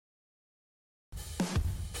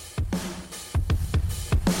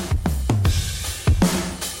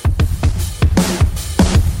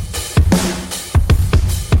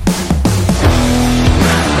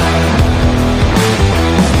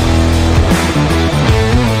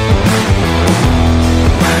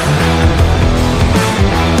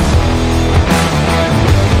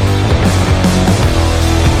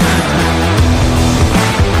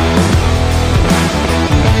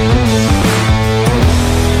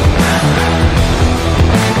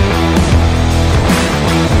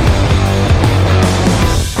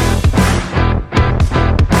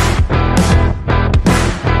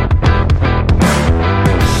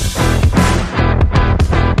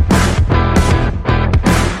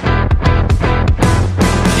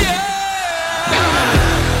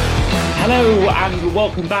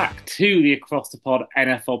welcome back to the Across the Pod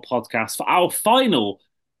NFL podcast for our final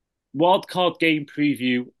wildcard game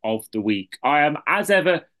preview of the week. I am, as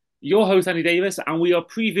ever, your host Andy Davis, and we are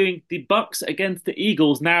previewing the Bucks against the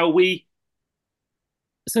Eagles. Now,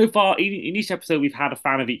 so far in each episode we've had a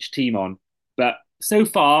fan of each team on, but so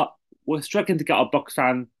far we're struggling to get our Bucks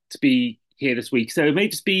fan to be here this week. So it may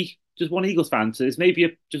just be just one Eagles fan. So it's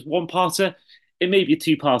maybe just one parter, it may be a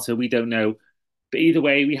two-parter. We don't know. But either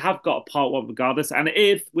way, we have got a part one regardless. And it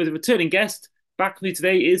is with a returning guest. Back with me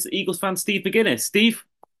today is Eagles fan Steve McGuiness. Steve,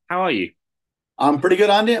 how are you? I'm pretty good,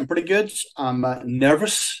 Andy. I'm pretty good. I'm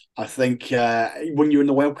nervous. I think when you're in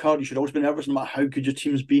the wild card, you should always be nervous, no matter how good your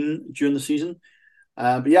team's been during the season.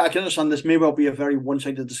 But yeah, I can understand this may well be a very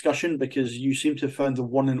one-sided discussion because you seem to have found the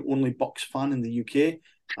one and only Bucks fan in the UK,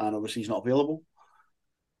 and obviously he's not available.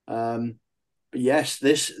 But yes,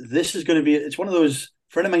 this is going to be. It's one of those.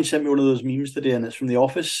 A friend of mine sent me one of those memes today, and it's from The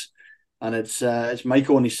Office, and it's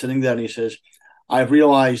Michael, and he's sitting there, and he says, "I've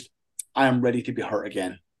realised I am ready to be hurt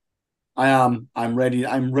again. I am. I'm ready.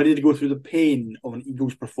 I'm ready to go through the pain of an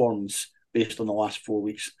Eagles performance based on the last 4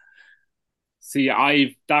 weeks." See,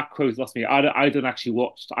 that quote lost me. I don't actually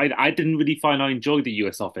watch. I didn't really find I enjoyed the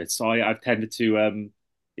US Office, so I've tended to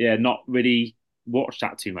not really watch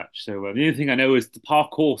that too much. So the only thing I know is the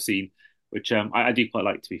parkour scene, which I do quite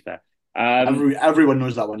like, to be fair. Um, Everyone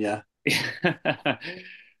knows that one, yeah.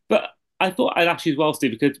 but I thought I'd ask you as well,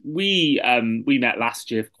 Steve, because we met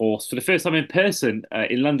last year, of course, for the first time in person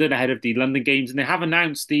in London ahead of the London games, and they have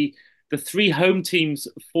announced the three home teams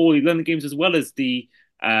for the London games as well as the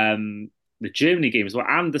Germany game as well,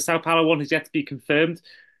 and the Sao Paulo one has yet to be confirmed.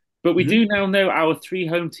 But we Mm-hmm. do now know our three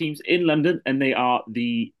home teams in London, and they are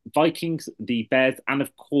the Vikings, the Bears, and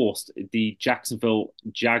of course the Jacksonville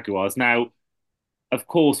Jaguars. Now, of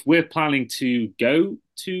course, we're planning to go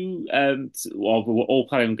to, well, we're all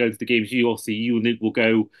planning on going to the games. You also, you and Nick will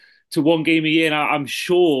go to one game a year. Now, I'm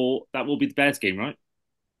sure that will be the Bears game, right?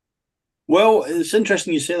 Well, it's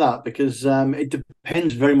interesting you say that because it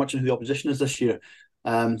depends very much on who the opposition is this year.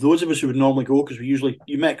 Those of us who would normally go, because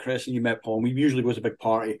you met Chris and you met Paul, and we usually go to a big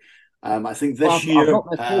party. I think Well, this I've year, not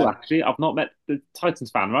met Paul actually. I've not met the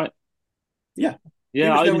Titans fan, right? yeah, he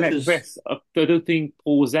Yeah, was I there only with met his. Chris. I don't think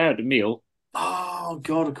Paul was there at the meal. Oh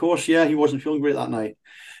God, of course, yeah, he wasn't feeling great that night.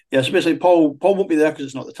 Yeah, so basically, Paul won't be there because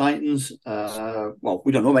it's not the Titans. Well,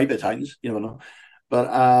 we don't know, maybe the Titans. You never know.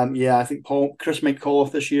 But yeah, I think Chris might call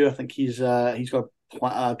off this year. I think he's got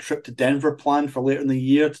a trip to Denver planned for later in the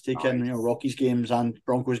year to take in Nice. Rockies games and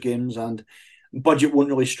Broncos games, and budget won't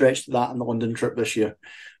really stretch to that in the London trip this year.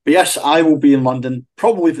 But yes, I will be in London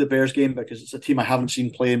probably for the Bears game because it's a team I haven't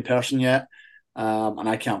seen play in person yet, and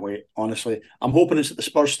I can't wait. Honestly, I'm hoping it's at the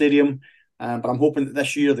Spurs Stadium. But I'm hoping that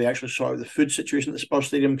this year they actually sort out the food situation at the Spurs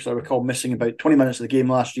Stadium because I recall missing about 20 minutes of the game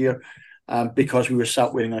last year because we were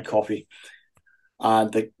sat waiting on a coffee.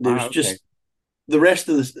 And there Ah, was okay. just the rest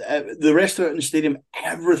of it in the stadium,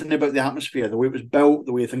 everything about the atmosphere, the way it was built,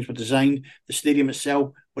 the way things were designed, the stadium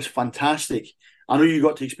itself was fantastic. I know you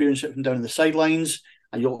got to experience it from down in the sidelines,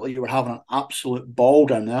 and you were having an absolute ball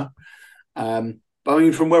down there. But I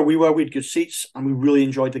mean, from where we had good seats, and we really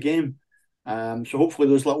enjoyed the game. So hopefully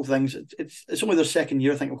those little things. It's only their second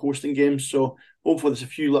year, I think, of hosting games. So hopefully there's a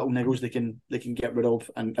few little niggles they can get rid of,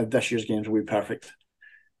 and this year's games will be perfect.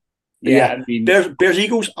 But Yeah, yeah, I mean, Bears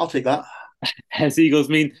Eagles, I'll take that. as Eagles,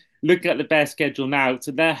 I mean, looking at the Bears schedule now,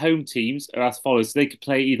 so their home teams are as follows. So they could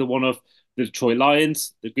play either one of the Detroit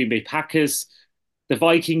Lions, the Green Bay Packers, the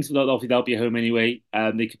Vikings. Well, obviously they'll be home anyway.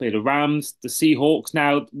 They could play the Rams, the Seahawks.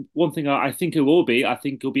 Now, one thing I think it will be, I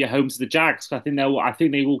think it'll be a home to the Jags. I think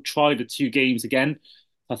they will try the two games again.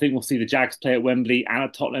 I think we'll see the Jags play at Wembley and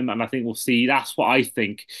at Tottenham, and I think we'll see. That's what I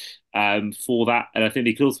think for that. And I think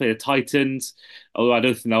they could also play the Titans, although I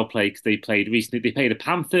don't think they'll play because they played recently. They played the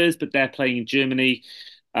Panthers, but they're playing in Germany.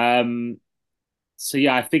 Um, so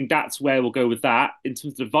yeah, I think that's where we'll go with that. In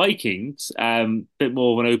terms of the Vikings, bit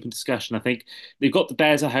more of an open discussion. I think they've got the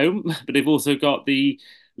Bears at home, but they've also got the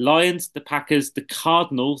Lions, the Packers, the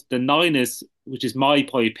Cardinals, the Niners, which is my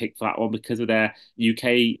probably pick for that one because of their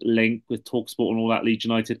UK link with Talksport and all that. Leeds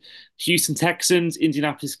United, Houston Texans,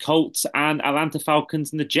 Indianapolis Colts, and Atlanta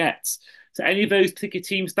Falcons and the Jets. So any of those particular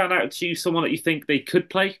teams stand out to you? Someone that you think they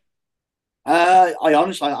could play? I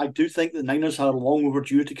honestly, I do think the Niners are long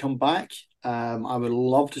overdue to come back. I would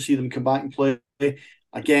love to see them come back and play.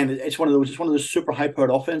 Again, it's one of those super high-powered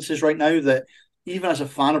offenses right now that even as a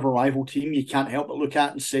fan of a rival team, you can't help but look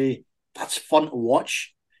at and say that's fun to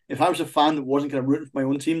watch. If I was a fan that wasn't going to root for my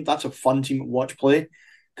own team, that's a fun team to watch play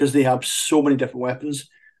because they have so many different weapons.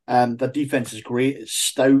 Their defense is great. It's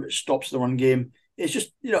stout. It stops the run game. It's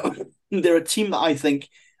just they're a team that I think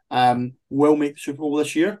will make the Super Bowl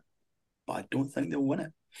this year, but I don't think they'll win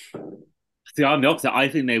it. See, I'm the opposite. I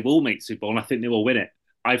think they will make Super Bowl, and I think they will win it.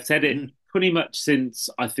 I've said it Mm-hmm. pretty much since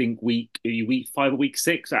I think week 5 or week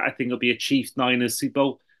 6. I think it'll be a Chiefs Niners Super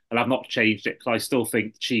Bowl, and I've not changed it because I still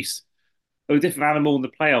think the Chiefs are a different animal in the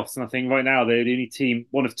playoffs. And I think right now they're the only team,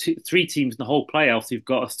 one of three teams in the whole playoffs who've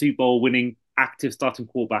got a Super Bowl winning active starting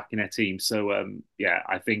quarterback in their team. So yeah,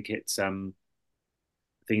 I think I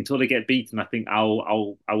think until they get beaten, I think I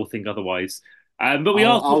will think otherwise. But we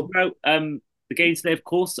are talking I'll about the game today, of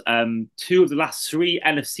course. Two of the last three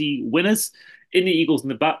NFC winners in the Eagles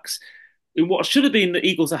and the Bucks. In what should have been the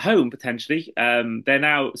Eagles at home potentially, they're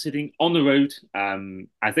now sitting on the road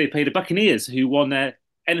as they play the Buccaneers, who won their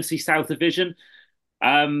NFC South division.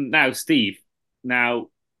 Now, Steve, now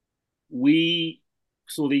we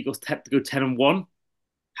saw the Eagles go 10-1.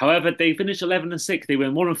 However, they finished 11-6. They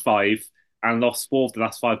went 1-5 and lost 4 of the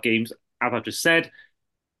last 5 games, as I just said.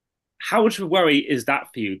 How much of a worry is that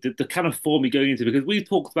for you? The kind of form you're going into, because we've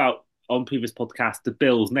talked about on previous podcasts the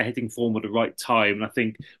Bills and they're hitting form at the right time. And I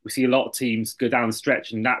think we see a lot of teams go down the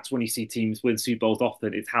stretch, and that's when you see teams win Super Bowls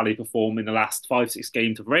often. It's how they perform in the last 5, 6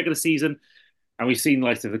 games of the regular season. And we've seen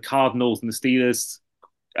like the Cardinals and the Steelers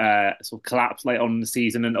sort of collapse late on in the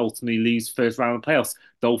season and ultimately lose first round of the playoffs.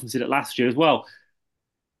 Dolphins did it last year as well.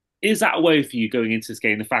 Is that a way for you going into this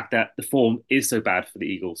game? The fact that the form is so bad for the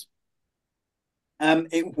Eagles.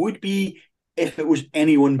 It would be if it was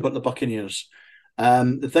anyone but the Buccaneers.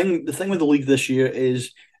 The thing with the league this year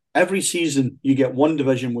is every season you get one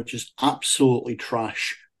division which is absolutely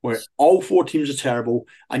trash, where all 4 teams are terrible,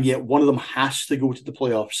 and yet one of them has to go to the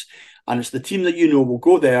playoffs. And it's the team that you know will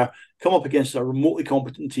go there, come up against a remotely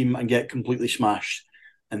competent team, and get completely smashed.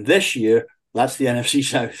 And this year, that's the NFC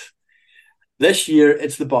South. This year,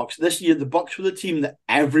 it's the Bucks. This year, the Bucks were the team that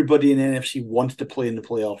everybody in the NFC wanted to play in the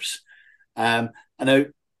playoffs. And now,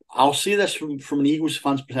 I'll say this from an Eagles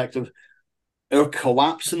fan's perspective: our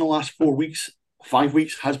collapse in the last 4 weeks, 5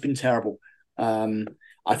 weeks, has been terrible. Um,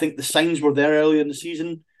 I think the signs were there earlier in the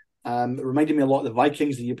season. It reminded me a lot of the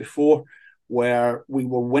Vikings the year before, where we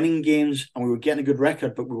were winning games and we were getting a good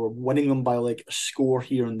record, but we were winning them by like a score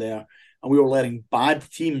here and there. And we were letting bad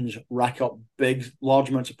teams rack up large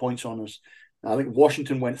amounts of points on us. I think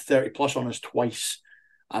Washington went 30 plus on us twice.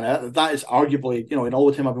 And that is arguably, in all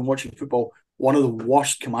the time I've been watching football, one of the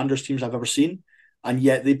worst Commanders teams I've ever seen. And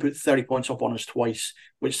yet they put 30 points up on us twice,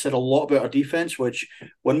 which said a lot about our defense, which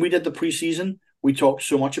when we did the preseason, we talked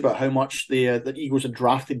so much about how much the Eagles had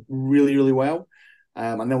drafted really, really well.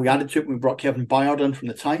 And then we added to it when we brought Kevin Byard in from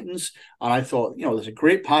the Titans. And I thought, there's a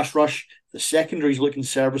great pass rush. The secondary's looking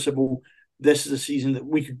serviceable. This is a season that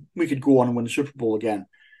we could go on and win the Super Bowl again.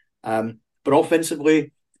 But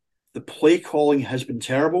offensively, the play calling has been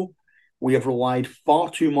terrible. We have relied far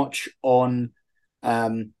too much on,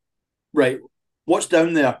 right, what's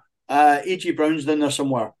down there? A.J. Brown's down there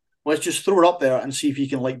somewhere. Let's just throw it up there and see if he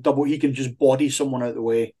can he can just body someone out of the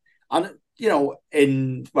way. And,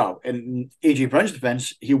 in A.J. Brown's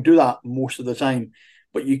defense, he'll do that most of the time,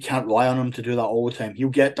 but you can't rely on him to do that all the time. He'll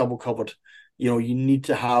get double covered. You need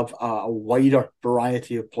to have a wider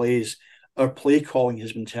variety of plays. Our play calling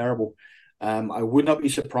has been terrible. I would not be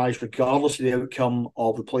surprised, regardless of the outcome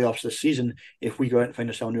of the playoffs this season, if we go out and find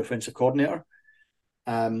ourselves a new offensive coordinator.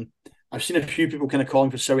 I've seen a few people kind of calling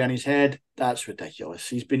for Sirianni's head. That's ridiculous.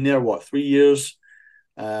 He's been there, 3 years?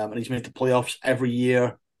 And he's made the playoffs every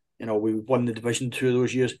year. We won the division 2 of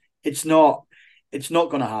those years. It's not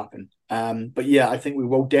going to happen. But yeah, I think we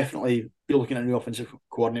will definitely be looking at a new offensive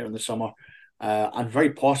coordinator in the summer, and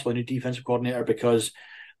very possibly a new defensive coordinator, because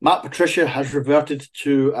Matt Patricia has reverted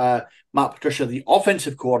to Matt Patricia, the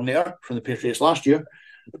offensive coordinator from the Patriots last year.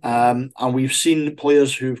 And we've seen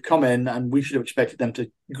players who've come in and we should have expected them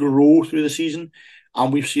to grow through the season,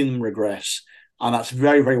 and we've seen them regress. And that's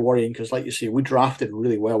very, very worrying because, like you say, we drafted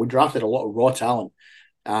really well. We drafted a lot of raw talent,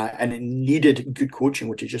 and it needed good coaching,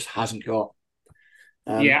 which it just hasn't got.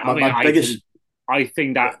 Yeah, I mean, My biggest. I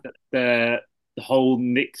think that the whole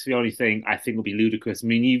Nick Sirianni thing, I think, will be ludicrous. I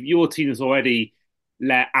mean, your team has already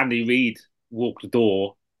let Andy Reid walk the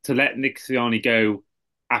door. To let Nick Sirianni go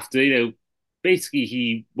after,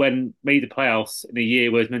 basically made the playoffs in a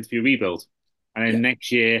year where it's meant to be a rebuild, and then Yeah.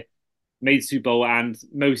 next year made the Super Bowl, and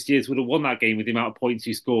most years would have won that game with the amount of points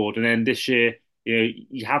you scored, and then this year,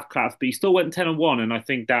 you have collapsed, but you still went 10-1, and I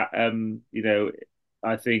think that,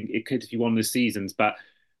 I think it could if you won the seasons, but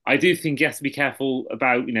I do think you have to be careful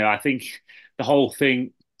about, I think the whole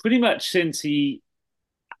thing pretty much since he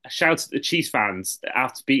shouted at the Chiefs fans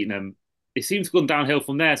after beating them, it seems to have gone downhill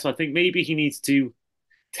from there. So I think maybe he needs to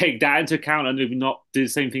take that into account and maybe not do the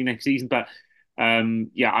same thing next season. But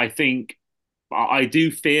yeah, I think I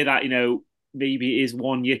do fear that, maybe it is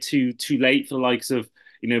 1 year too late for the likes of,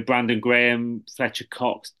 Brandon Graham, Fletcher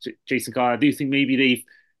Cox, Jason Garner. I do think maybe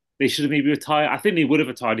they should have maybe retired. I think they would have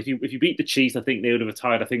retired if you beat the Chiefs. I think they would have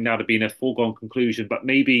retired. I think that would have been a foregone conclusion. But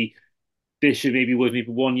maybe this should maybe was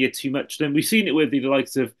maybe 1 year too much. Then we've seen it with the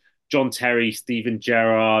likes of John Terry, Steven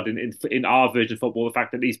Gerrard, and in our version of football, the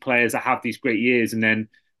fact that these players that have these great years and then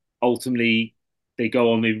ultimately they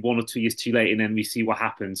go on maybe 1 or 2 years too late, and then we see what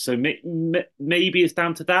happens. So maybe it's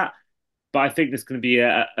down to that, but I think there's going to be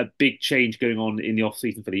a big change going on in the off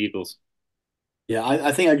season for the Eagles. Yeah,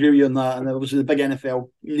 I think I agree with you on that. And obviously the big NFL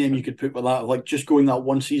name you could put with that, like just going that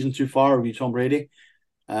one season too far would be Tom Brady.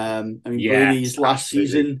 I mean, Yes, Brady's last absolutely.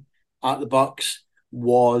 season at the Bucks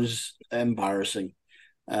was embarrassing.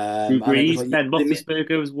 Drew And it was Brees, like Ben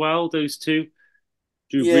Roethlisberger as well. Those two.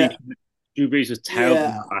 Drew Brees. yeah, Drew Brees was terrible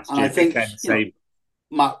yeah. last And I year. think, Ben, same.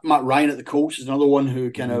 Matt Ryan at the Colts is another one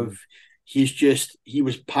who kind Mm. of he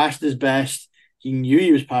was past his best. He knew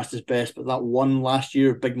he was past his best, but that one last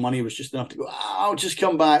year, big money was just enough to go. I'll just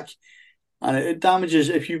come back, and it damages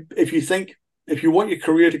if you want your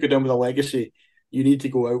career to go down with a legacy, you need to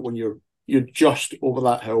go out when you're just over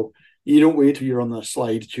that hill. You don't wait till you're on the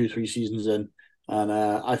slide 2 3 seasons in, and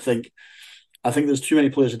I think there's too many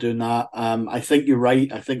players are doing that. I think you're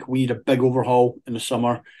right. I think we need a big overhaul in the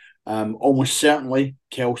summer. Almost certainly,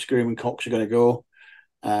 Kelce, Graham, and Cox are going to go.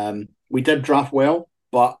 We did draft well,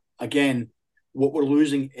 but again, what we're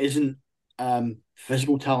losing isn't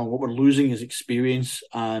physical talent. What we're losing is experience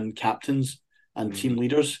and captains and team Mm.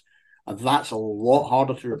 leaders, and that's a lot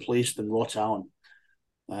harder to replace than raw talent.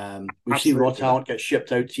 We've seen raw Absolutely. talent get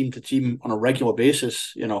shipped out team to team on a regular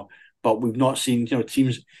basis, but we've not seen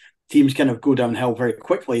teams kind of go downhill very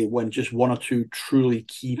quickly when just one or two truly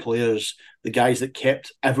key players, the guys that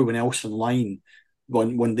kept everyone else in line,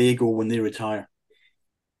 when they retire.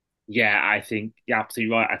 Yeah, I think you're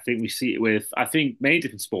absolutely right. I think we see it with, I think, many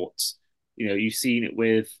different sports. You've seen it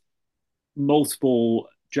with multiple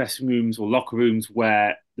dressing rooms or locker rooms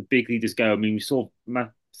where the big leaders go. I mean, we saw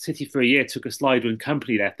Man City for a year took a slide when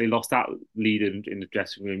company left. They lost that lead in the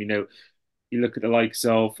dressing room. You look at the likes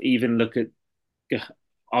of, even look at,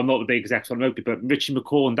 I'm not the biggest expert on rugby, but Richie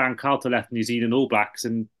McCaw and Dan Carter left New Zealand All Blacks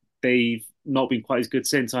and they've not been quite as good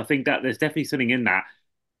since. So I think that there's definitely something in that.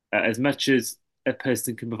 As much as a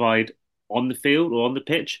person can provide on the field or on the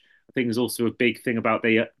pitch, I think there's also a big thing about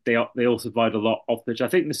they also provide a lot off the pitch. I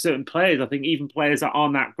think there's certain players. I think even players that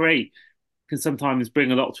aren't that great can sometimes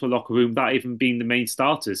bring a lot to a locker room without even being the main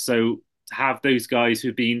starters. So to have those guys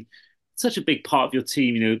who've been such a big part of your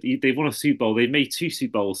team, they've won a Super Bowl, they've made two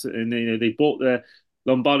Super Bowls, and they brought the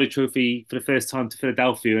Lombardi Trophy for the first time to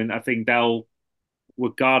Philadelphia, and I think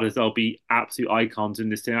regardless, they'll be absolute icons in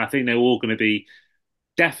this team. I think they're all going to be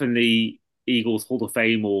definitely Eagles Hall of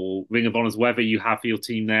Fame or Ring of Honors, whether you have for your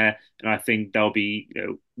team there. And I think there'll be,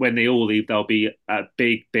 when they all leave, there'll be a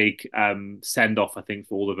big send off, I think,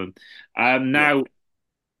 for all of them. Yeah. Now,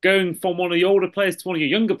 going from one of the older players to one of your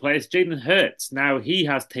younger players, Jalen Hurts. Now, he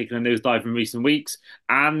has taken a nosedive in recent weeks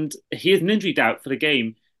and he has an injury doubt for the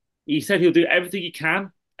game. He said he'll do everything he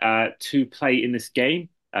can to play in this game.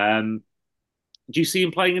 Do you see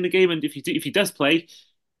him playing in the game? And if he does play,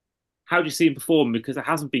 how do you see him perform? Because it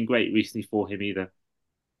hasn't been great recently for him either.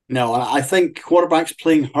 No, I think quarterbacks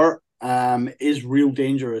playing hurt is real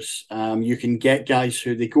dangerous. You can get guys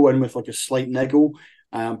who they go in with like a slight niggle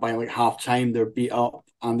by like half time, they're beat up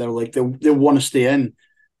and they'll want to stay in,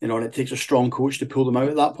 and it takes a strong coach to pull them out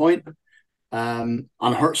at that point. And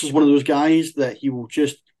Hurts is one of those guys that he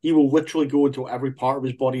will literally go until every part of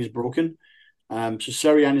his body is broken. So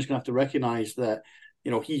Sirianni's going to have to recognise that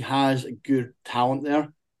he has a good talent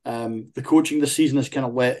there. The coaching this season has kind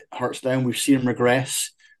of let Hurts down. We've seen him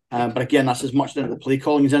regress. But again, that's as much down to the play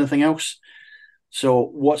calling as anything else. So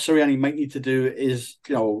what Sirianni might need to do is,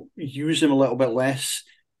 use him a little bit less,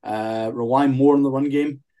 rely more on the run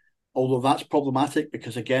game. Although that's problematic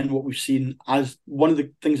because again, what we've seen as one of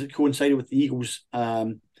the things that coincided with the Eagles'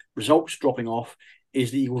 results dropping off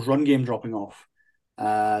is the Eagles' run game dropping off.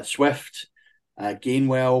 Swift,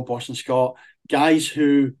 Gainwell, Boston Scott, guys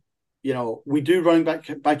who, we do running back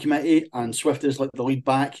by committee, and Swift is like the lead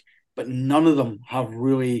back, but none of them have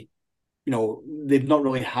really, they've not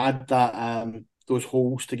really had that those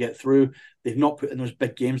holes to get through. They've not put in those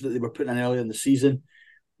big games that they were putting in earlier in the season.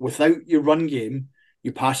 Without your run game,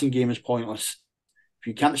 your passing game is pointless. If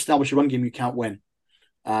you can't establish a run game, you can't win.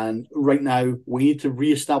 And right now, we need to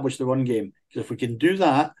re-establish the run game because if we can do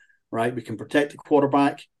that, right, we can protect the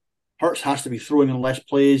quarterback. Hurts has to be throwing in less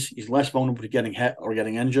plays. He's less vulnerable to getting hit or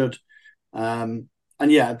getting injured. And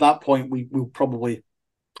yeah, at that point, we'll probably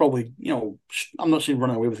probably, I'm not saying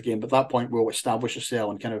running away with the game, but at that point we'll establish a sell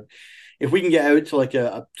and kind of, if we can get out to like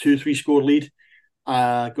a 2-3 score lead,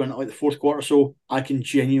 going into like the fourth quarter or so, I can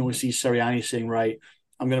genuinely see Sirianni saying, right,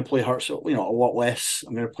 I'm going to play Hurts, a lot less.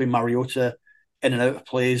 I'm going to play Mariota in and out of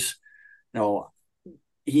plays.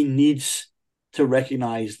 He needs to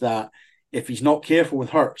recognise that if he's not careful with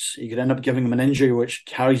Hurts, he could end up giving him an injury which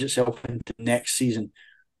carries itself into next season.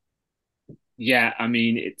 Yeah, I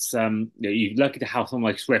mean, it's you're lucky to have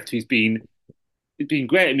someone like Swift who's been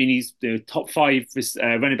great. I mean, he's the top five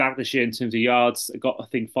running back this year in terms of yards. Got I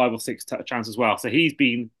think 5 or 6 touchdowns as well. So he's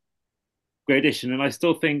been great addition. And I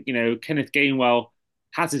still think Kenneth Gainwell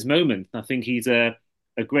has his moment. I think he's a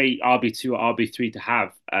great RB2 or RB3 to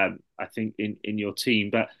have. I think in your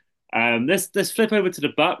team. But let's flip over to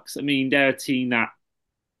the Bucks. I mean, they're a team that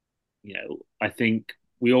I think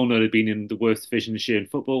we all know they've been in the worst division this year in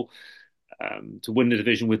football. To win the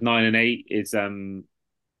division with 9-8 is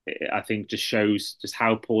I think just shows just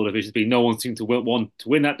how poor the division's been. No one seemed to want to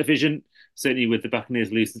win that division, certainly with the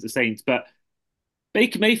Buccaneers losing to the Saints. But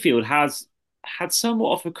Baker Mayfield has had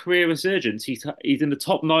somewhat of a career resurgence. He's in the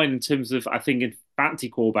top 9 in terms of, I think, in fantasy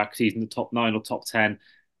quarterbacks, he's in the top 9 or top 10.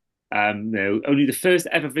 Only the first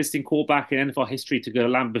ever visiting quarterback in NFL history to go to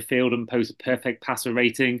Lambeau Field and post a perfect passer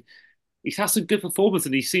rating. He's had some good performance,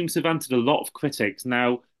 and he seems to have answered a lot of critics.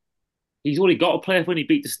 Now, he's already got a player when he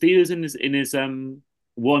beat the Steelers in his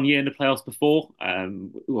 1 year in the playoffs before.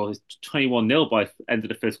 Well, it's 21-0 by the end of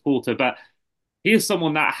the first quarter. But he is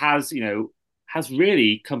someone that has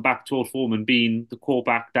really come back to old form and been the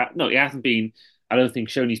quarterback that, no, he hasn't been, I don't think,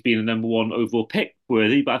 shown he's been a number one overall pick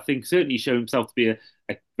worthy, but I think certainly shown himself to be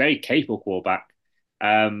a very capable quarterback.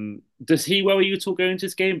 Does he worry you at all going into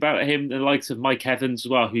this game about him, the likes of Mike Evans as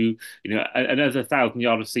well, who, another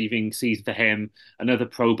 1,000-yard receiving season for him, another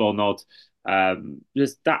Pro Bowl nod?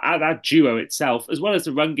 Just that duo itself, as well as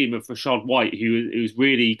the run game of Rachaad White, who's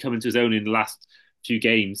really come into his own in the last few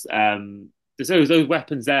games. There's those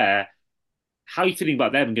weapons there. How are you feeling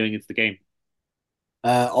about them going into the game?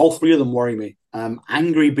 All three of them worry me.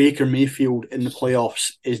 Angry Baker Mayfield in the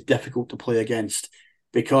playoffs is difficult to play against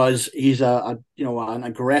because he's an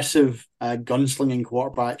aggressive gunslinging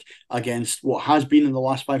quarterback against what has been in the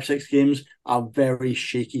last 5-6 games a very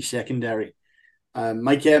shaky secondary.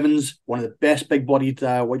 Mike Evans, one of the best big-bodied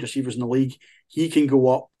wide receivers in the league, he can go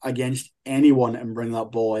up against anyone and bring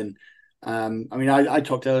that ball in. I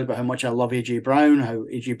talked earlier about how much I love AJ Brown, how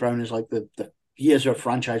AJ Brown is like he is our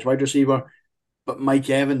franchise wide receiver. But Mike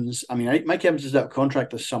Evans, Mike Evans is out of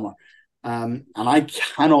contract this summer. And I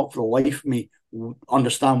cannot for the life of me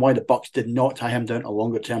understand why the Bucs did not tie him down to a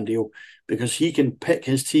longer term deal, because he can pick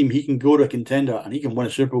his team, he can go to a contender, and he can win a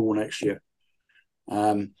Super Bowl next year.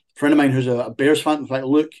 Friend of mine who's a Bears fan, in fact,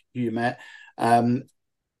 Luke, who you met,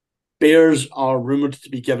 Bears are rumored to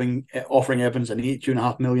be offering Evans an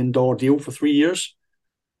 $82.5 million deal for 3 years.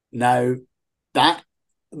 Now, that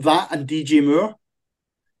and DJ Moore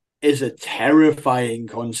is a terrifying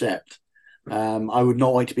concept. I would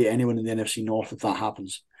not like to be anyone in the NFC North if that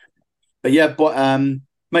happens. But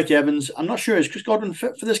Mike Evans, I'm not sure, is Chris Godwin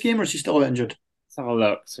fit for this game or is he still injured? Let's have a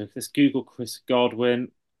look. So if this Google Chris Godwin.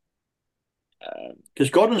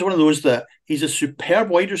 Because Godwin's one of those that he's a superb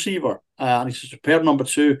wide receiver and he's a superb number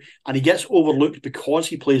 2, and he gets overlooked because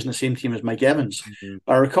he plays in the same team as Mike Evans. Mm-hmm.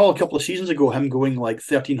 I recall a couple of seasons ago him going like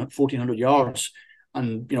 1,400 yards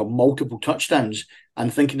and multiple touchdowns,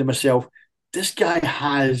 and thinking to myself, this guy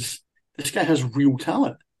has real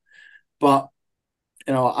talent. But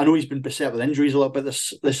I know he's been beset with injuries a little bit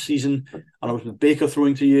this season. I know with Baker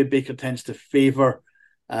throwing to you, Baker tends to favour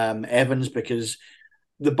Evans because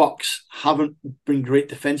the Bucs haven't been great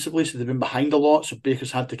defensively, so they've been behind a lot. So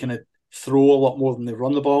Baker's had to kind of throw a lot more than they've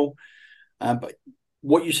run the ball. But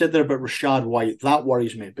what you said there about Rachaad White, that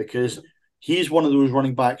worries me because he's one of those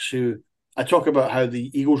running backs who, I talk about how the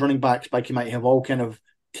Eagles running backs back might have all kind of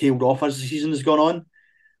tailed off as the season has gone on,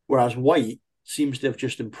 whereas White seems to have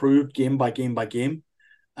just improved game by game by game.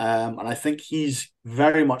 And I think he's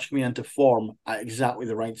very much coming into form at exactly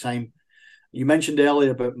the right time. You mentioned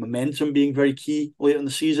earlier about momentum being very key later in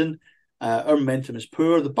the season. Our momentum is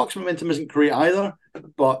poor. The Bucs' momentum isn't great either,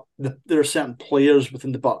 but there are certain players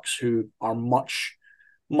within the Bucs who are much,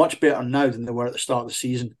 much better now than they were at the start of the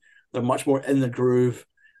season. They're much more in the groove.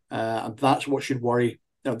 And that's what should worry.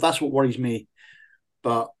 That's what worries me.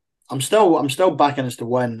 But I'm still backing us to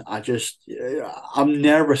win. I'm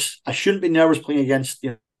nervous. I shouldn't be nervous playing against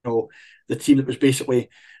the team that was basically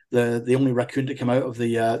the only raccoon to come out of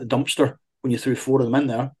the dumpster when you threw 4 of them in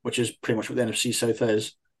there, which is pretty much what the NFC South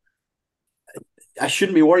is. I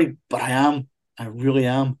shouldn't be worried, but I am. I really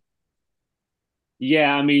am.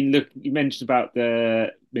 Yeah, I mean, look, you mentioned about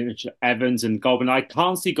the miniature Evans and Godwin. I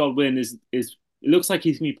can't see Godwin is. It looks like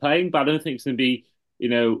he's going to be playing, but I don't think it's going to be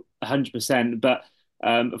 100%. But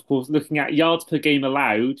of course, looking at yards per game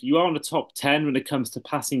allowed, you are on the top 10 when it comes to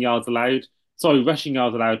passing yards allowed. Sorry, rushing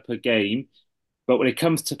yards allowed per game. But when it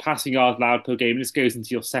comes to passing yards allowed per game, and this goes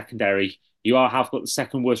into your secondary, have got the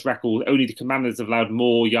second worst record. Only the Commanders have allowed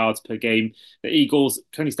more yards per game. The Eagles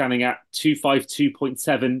currently standing at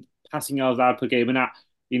 252.7 passing yards allowed per game, and that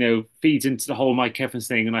feeds into the whole Mike Evans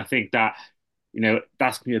thing. And I think that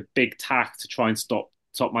that's going to be a big tack to try and stop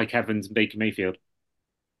Mike Evans and Baker Mayfield.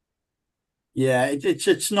 Yeah,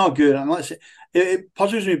 it's not good, and it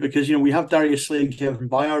puzzles me because we have Darius Slay and Kevin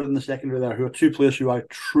Byard in the secondary there, who are two players who I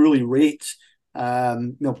truly rate.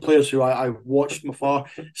 Players who I've watched from afar.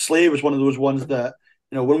 Slay was one of those ones that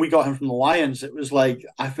when we got him from the Lions, it was like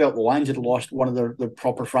I felt the Lions had lost one of their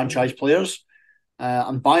proper franchise players.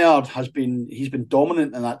 And Bayard he's been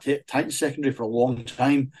dominant in that Titans secondary for a long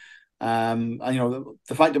time. And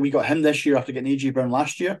the fact that we got him this year after getting AJ Brown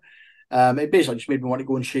last year, it basically just made me want to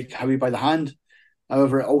go and shake Howie by the hand.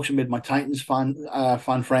 However, it also made my Titans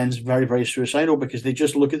fan friends very, very suicidal because they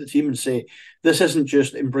just look at the team and say, this isn't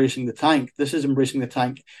just embracing the tank. This is embracing the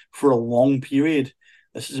tank for a long period.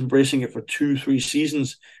 This is embracing it for 2-3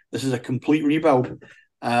 seasons. This is a complete rebuild.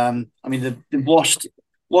 I mean, they've lost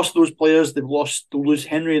those players. They'll lose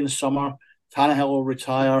Henry in the summer. Tannehill will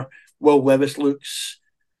retire. Will Levis looks.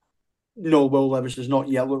 No, Will Levis does not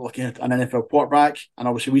yet look like an NFL quarterback. And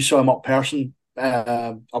obviously, we saw him up close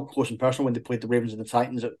in person when they played the Ravens and the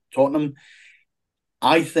Titans at Tottenham.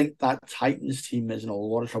 I think that Titans team is in a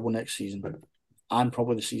lot of trouble next season and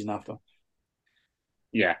probably the season after.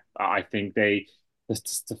 Yeah, I think to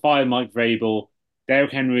fire Mike Vrabel,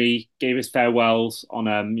 Derrick Henry gave his farewells on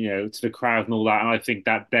to the crowd and all that, and I think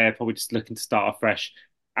that they're probably just looking to start afresh,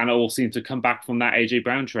 and it all seems to come back from that AJ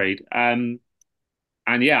Brown trade. And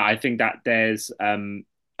yeah, I think that there's a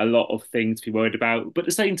lot of things to be worried about, but at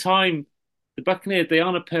the same time, the Buccaneers, they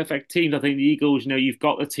aren't a perfect team. I think the Eagles, you've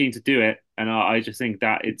got the team to do it, and I just think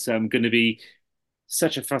that it's going to be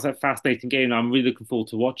such a fascinating game. I'm really looking forward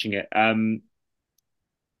to watching it.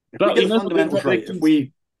 If we But get you the know, the fundamentals right,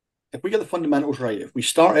 predictions. if we get the fundamentals right, if we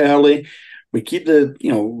start early, we keep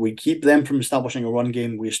them from establishing a run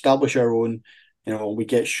game, we establish our own, we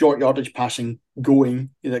get short yardage passing going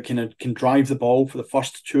that can drive the ball for the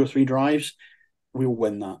first 2 or 3 drives, we'll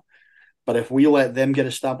win that. But if we let them get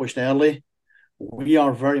established early, we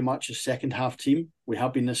are very much a second half team. We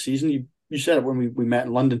have been this season. You said it when we met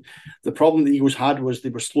in London. The problem the Eagles had was they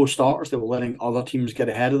were slow starters. They were letting other teams get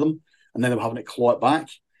ahead of them, and then they were having to claw it back.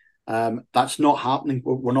 That's not happening.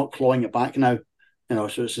 We're not clawing it back now.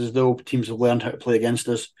 So it's as though teams have learned how to play against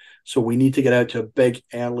us. So we need to get out to a big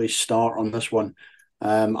early start on this one.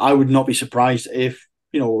 I would not be surprised if,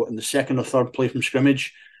 in the second or third play from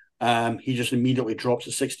scrimmage, he just immediately drops a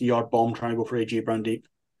 60-yard bomb trying to go for AJ Brown deep.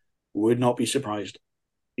 Would not be surprised.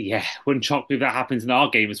 Yeah, wouldn't shock me if that happens in our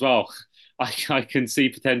game as well. I can see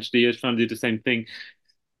potentially us trying to do the same thing,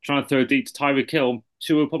 trying to throw deep to Tyreek Hill.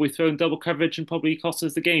 Two will probably throw in double coverage and probably cost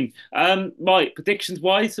us the game. Right, predictions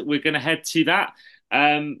wise, we're going to head to that.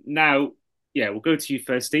 Now, yeah, we'll go to you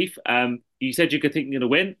first, Steve. You said you're thinking you're going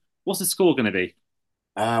to win. What's the score going to be?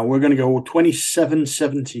 We're going to go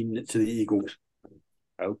 27-17 to the Eagles.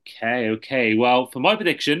 Okay, okay. Well, for my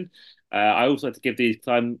prediction, I also like to give these.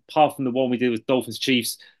 Apart from the one we did with Dolphins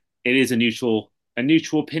Chiefs, it is a neutral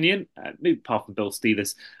opinion. Maybe apart from Bill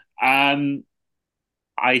Steelers. Um,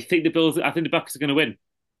 I think the Bills. I think the Bucks are going to win.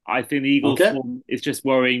 I think the Eagles Okay. form is just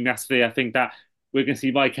worrying massively. I think that we're going to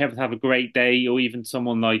see Mike Evans have a great day, or even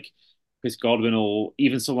someone like Chris Godwin, or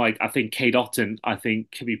even someone like I think Kate Otten. I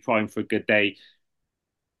think could be primed for a good day.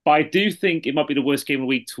 But I do think it might be the worst game of the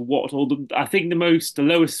week to watch. I think the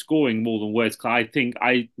lowest scoring more than words. I think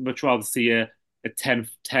I much rather see a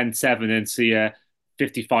 10-7 than see a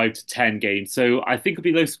 55-10 game. So I think it'll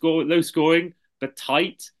be low scoring, but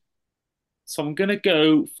tight. So I'm gonna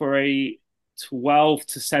go for a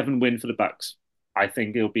 12-7 win for the Bucks. I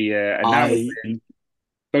think it'll be a narrow I win.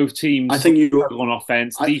 Both I teams sort think of you struggle on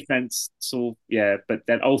offense, I defense. So yeah, but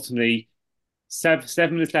then ultimately 7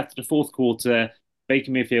 minutes left of the fourth quarter.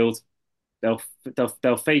 Baker Mayfield They'll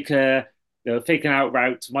they'll fake an out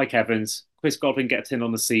route to Mike Evans. Chris Godwin gets in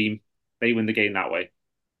on the seam. They win the game that way.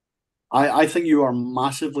 I think you are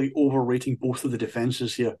massively overrating both of the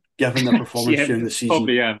defenses here, given their performance Yeah, during the season.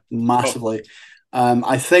 probably yeah. Oh, Massively.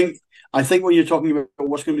 I think when you're talking about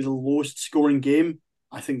what's going to be the lowest scoring game,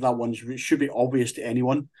 I think that one should be obvious to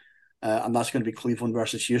anyone, and that's going to be Cleveland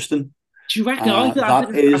versus Houston. Do you reckon? That I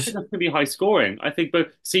think is, that's going to be high scoring. I think both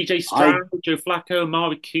CJ I Stroud, Joe Flacco,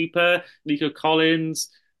 Amari Cooper, Nico Collins.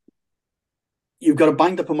 you've got a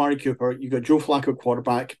banged up Amari Cooper, you've got Joe Flacco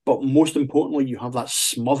quarterback, but most importantly, you have that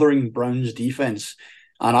smothering Browns defense.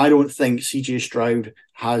 And I don't think CJ Stroud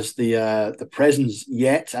has the presence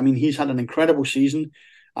yet. I mean, he's had an incredible season.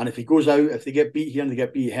 And if he goes out, if they get beat here and they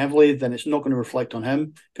get beat heavily, then it's not going to reflect on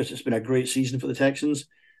him because it's been a great season for the Texans.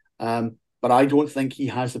 But I don't think he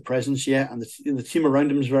has the presence yet. And the team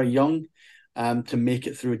around him is very young to make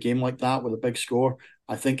it through a game like that with a big score.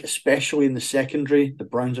 I think, especially in the secondary, the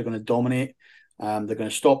Browns are going to dominate. They're going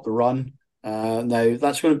to stop the run. Now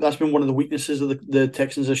that's been one of the weaknesses of the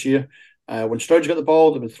Texans this year. When Stroud's got the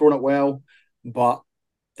ball, they've been throwing it well, but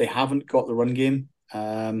they haven't got the run game.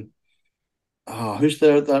 Who's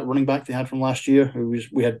that running back they had from last year?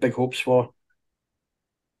 We had big hopes for.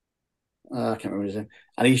 I can't remember his name,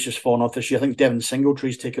 and he's just fallen off this year. I think Devin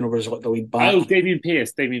Singletary's taken over as like the lead back. Oh, Damian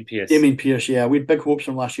Pierce. Damian Pierce. Damian Pierce, yeah, we had big hopes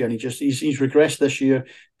from last year, and he's regressed this year.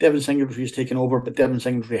 Devin Singletary's taken over, but Devin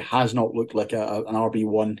Singletary has not looked like an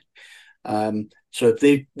RB1. So if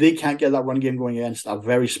they can't get that run game going against a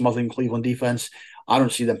very smothering Cleveland defense, I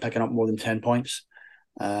don't see them picking up more than 10 points.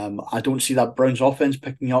 I don't see that Browns offense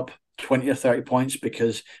picking up 20 or 30 points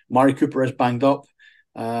because Mari Cooper is banged up.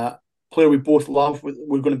 Player we both love,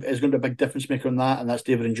 is going to be a big difference maker in that, and that's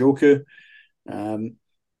David Njoku.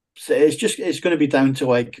 So it's going to be down to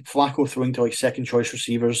like Flacco throwing to like second choice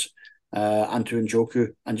receivers and to Njoku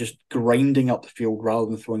and just grinding up the field rather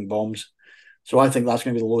than throwing bombs. So I think that's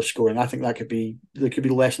going to be the lowest scoring. I think there could be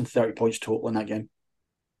less than 30 points total in that game.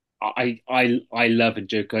 I love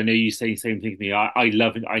Njoku. I know you say the same thing to me. I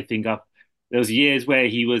love it. I think there was years where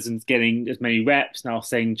he wasn't getting as many reps. Now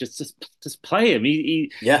saying just play him.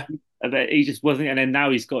 Yeah, He just wasn't. And then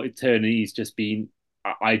now he's got his turn, and he's just been.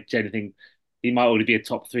 I genuinely think he might already be a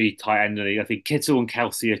top three tight end in the league. I think Kittle and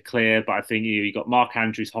Kelce are clear, but I think you got Mark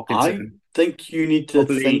Andrews, I Hockenson, think you need to think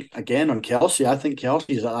probably. again on Kelce. I think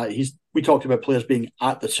Kelce's at that. We talked about players being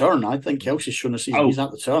at the turn. I think Kelce's shown this season Oh, he's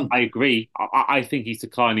at the turn. I agree. I think he's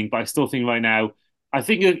declining, but I still think right now, I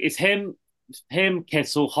think it's him,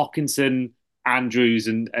 Kittle, Hawkinson, Andrews,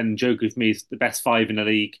 and Joku for me is the best five in the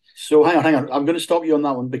league. So hang on. I'm going to stop you on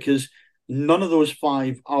that one because none of those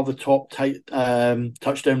five are the top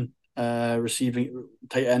touchdown receiving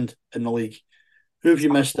tight end in the league. Who have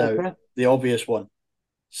you missed out? Porter? The obvious one,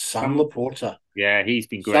 Sam Laporta. Yeah, he's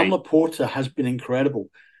been Sam great. Laporta has been incredible.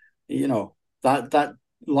 You know that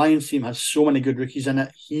Lions team has so many good rookies in it.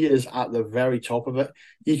 He is at the very top of it.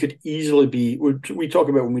 He could easily be. We talk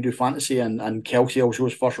about when we do fantasy and Kelce also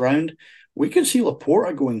goes first round. We could see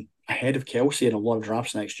Laporta going ahead of Kelce in a lot of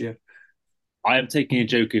drafts next year. I am taking a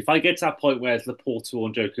Joku. If I get to that point where it's Laporta or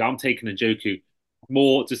Joku, I'm taking a Joku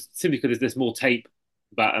more just simply because there's more tape.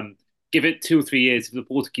 But give it 2 or 3 years. If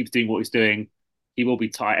Laporta keeps doing what he's doing, he will be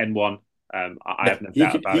tight end one. I Yeah, have no he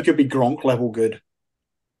doubt could about he it. could be Gronk level good.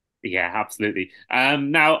 Yeah, absolutely.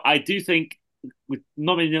 Now, I do think with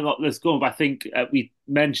not many let's go on, but I think we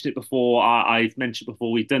mentioned it before. I've mentioned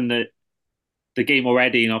before we've done the game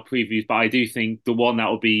already in our previews, but I do think the one that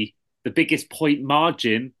will be the biggest point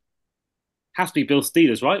margin has to be Bill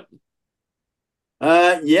Steelers, right?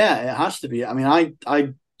 Yeah, it has to be. I mean,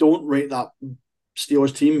 I don't rate that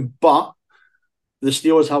Steelers team, but the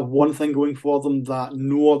Steelers have one thing going for them that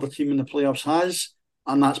no other team in the playoffs has,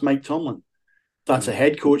 and that's Mike Tomlin. That's a Mm.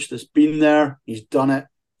 head coach that's been there. He's done it.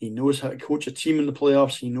 He knows how to coach a team in the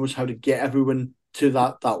playoffs. He knows how to get everyone to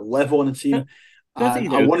that level on the team. Does And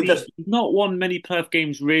he I though? wanted to, He's not won many playoff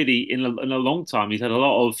games really in a long time. He's had a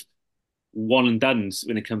lot of one and dones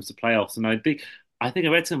when it comes to playoffs, and I think I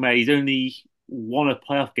read somewhere he's only won a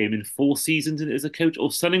playoff game in 4 seasons as a coach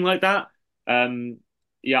or something like that. Um,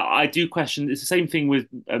 yeah, I do question. It's the same thing with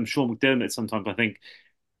Sean McDermott. Sometimes I think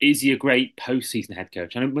is he a great postseason head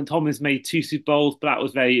coach? I know when Tomlin's made 2 Super Bowls, but that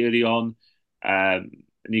was very early on. And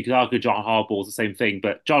you could argue John Harbaugh's the same thing,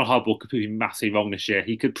 but John Harbaugh could prove me massively wrong this year.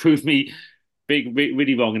 He could prove me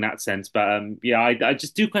really wrong in that sense. But yeah, I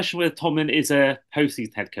just do question whether Tomlin is a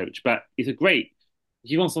postseason head coach. But he's a great. If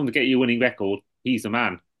you want someone to get you a winning record, he's the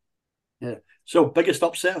man. yeah. So, biggest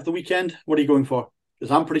upset of the weekend? What are you going for?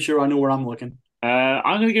 Because I'm pretty sure I know where I'm looking.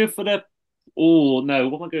 I'm going to go for the. Oh no,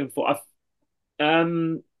 what am I going for?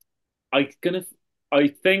 Um, I gonna. I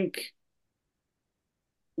think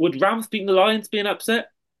would Rams beating the Lions be an upset?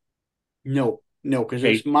 No, because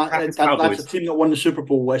Okay, Packers that's a Cowboys. team that won the Super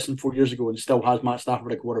Bowl less than 4 years ago and still has Matt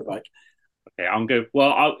Stafford at quarterback. Okay, I'm going.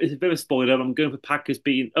 Well, it's a bit of a spoiler. I'm going for Packers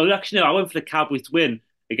beating. Oh, actually, no, I went for the Cowboys to win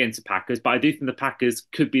against the Packers, but I do think the Packers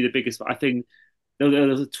could be the biggest. I think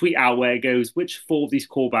there's a tweet out where it goes, which four of these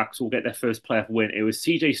quarterbacks will get their first playoff win? It was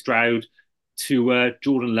CJ Stroud, to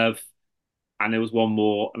Jordan Love, and there was one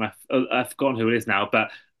more, and I've forgotten who it is now,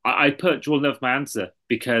 but I put Jordan Love my answer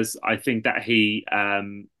because I think he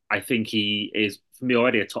is for me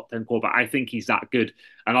already a top 10 quarterback. I think he's that good,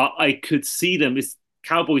 and I could see them as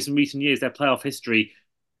Cowboys in recent years, their playoff history.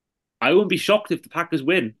 I wouldn't be shocked if the Packers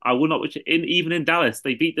win. I would not, even in Dallas,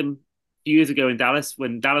 they beat them a few years ago in Dallas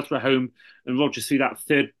when Dallas were home and Rodgers threw that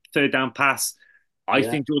third down pass. I Yeah.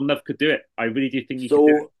 think Jordan Love could do it. I really do think he could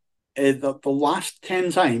do it. So the last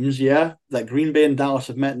 10 times, yeah, that Green Bay and Dallas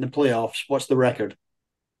have met in the playoffs, what's the record?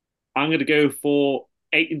 I'm going to go for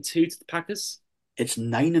 8-2 to the Packers. It's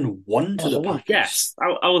 9-1 to the Oh, Packers. yes.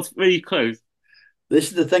 I was really close. This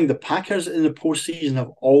is the thing. The Packers in the postseason have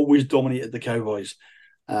always dominated the Cowboys.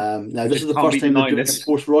 Now, They this is the can't first beat the time they're doing it Niners.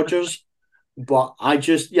 post Rodgers, but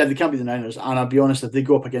yeah, they can't be the Niners. And I'll be honest, if they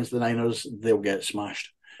go up against the Niners, they'll get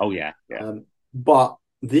smashed. Oh, yeah. Yeah. But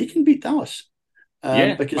they can beat Dallas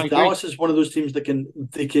Yeah, because I agree. Dallas is one of those teams that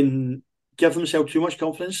can give themselves too much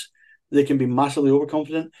confidence. They can be massively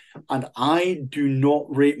overconfident, and I do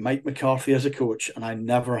not rate Mike McCarthy as a coach, and I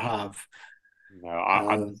never have. No,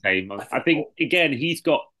 I'm the same. I I think, think, again,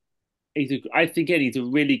 I think again, he's a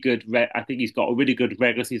really good, I think he's got a really good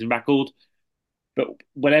regular season record. But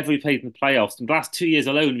whenever he plays in the playoffs, in the last 2 years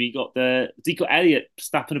alone, we got the Ezekiel Elliott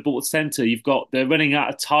snapping the ball at center. You've got the running out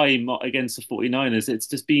of time against the 49ers. It's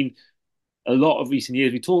just been a lot of recent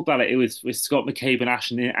years. We talked about it. It was with Scott McCabe and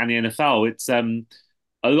Ash and the NFL. It's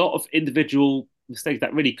a lot of individual mistakes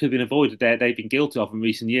that really could have been avoided there. They've been guilty of in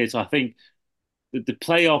recent years. So I think the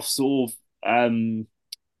playoff sort of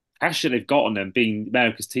pressure they've got on them, being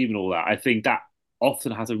America's team and all that, I think that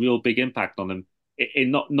often has a real big impact on them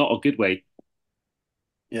in not a good way.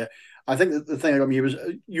 yeah, I think that the thing I got me was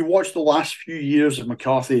you watched the last few years of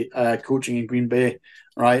McCarthy coaching in Green Bay,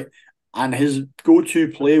 right? And his go-to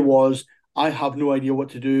play was, "I have no idea what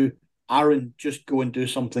to do. Aaron, just go and do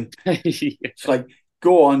something." It's like,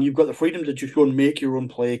 go on, you've got the freedom to just go and make your own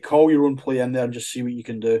play, call your own play in there, and just see what you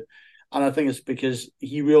can do. And I think it's because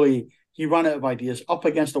he ran out of ideas up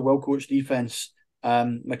against a well-coached defense.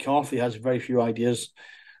 McCarthy has very few ideas,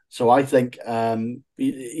 so I think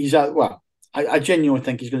he's at well. I genuinely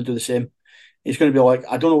think he's going to do the same. He's going to be like,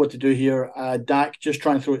 I don't know what to do here. Dak, just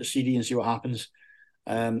try and throw it to CD and see what happens.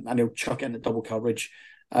 And he'll chuck it into double coverage.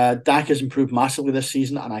 Dak has improved massively this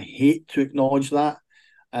season, and I hate to acknowledge that.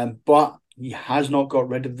 But he has not got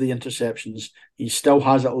rid of the interceptions. He still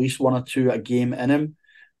has at least one or two a game in him.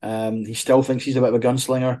 He still thinks he's a bit of a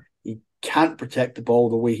gunslinger. He can't protect the ball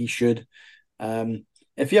the way he should.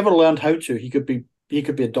 If he ever learned how to, he could be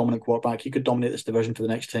a dominant quarterback. He could dominate this division for the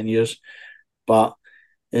next 10 years. But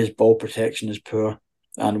his ball protection is poor.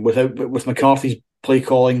 And with McCarthy's play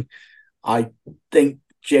calling, I think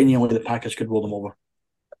genuinely the Packers could roll them over.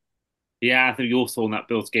 Yeah, I think you also saw in that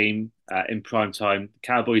Bills game in prime time. The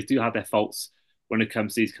Cowboys do have their faults when it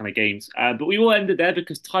comes to these kind of games. But we will end it there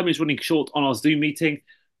because time is running short on our Zoom meeting.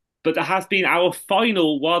 But that has been our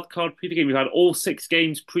final wildcard preview game. We've had all 6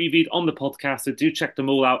 games previewed on the podcast, so do check them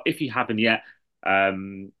all out if you haven't yet.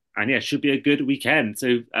 And yeah, it should be a good weekend.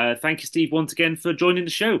 So thank you, Steve, once again for joining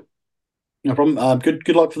the show. No problem.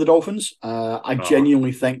 Good luck for the Dolphins. I Oh,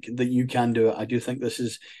 genuinely think that you can do it. I do think this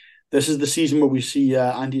is the season where we see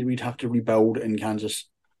Andy Reid have to rebuild in Kansas.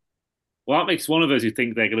 well, that makes one of us who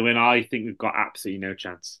think they're going to win. I think we've got absolutely no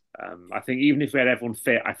chance. I think even if we had everyone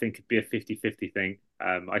fit, I think it'd be a 50-50 thing.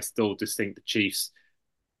 I still just think the Chiefs,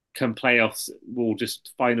 come playoffs, will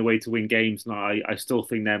just find a way to win games. And I still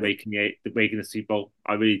think they're making the Super Bowl.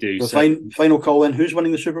 I really do. So So, final call in. Who's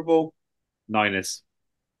winning the Super Bowl? Niners.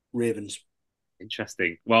 Ravens.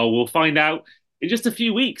 Interesting. Well, we'll find out in just a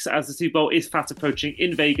few weeks as the Super Bowl is fast approaching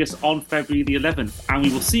in Vegas on February the 11th. And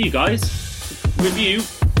we will see you guys to review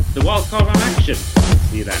the wildcard round action.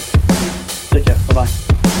 See you then. Take care. Bye bye.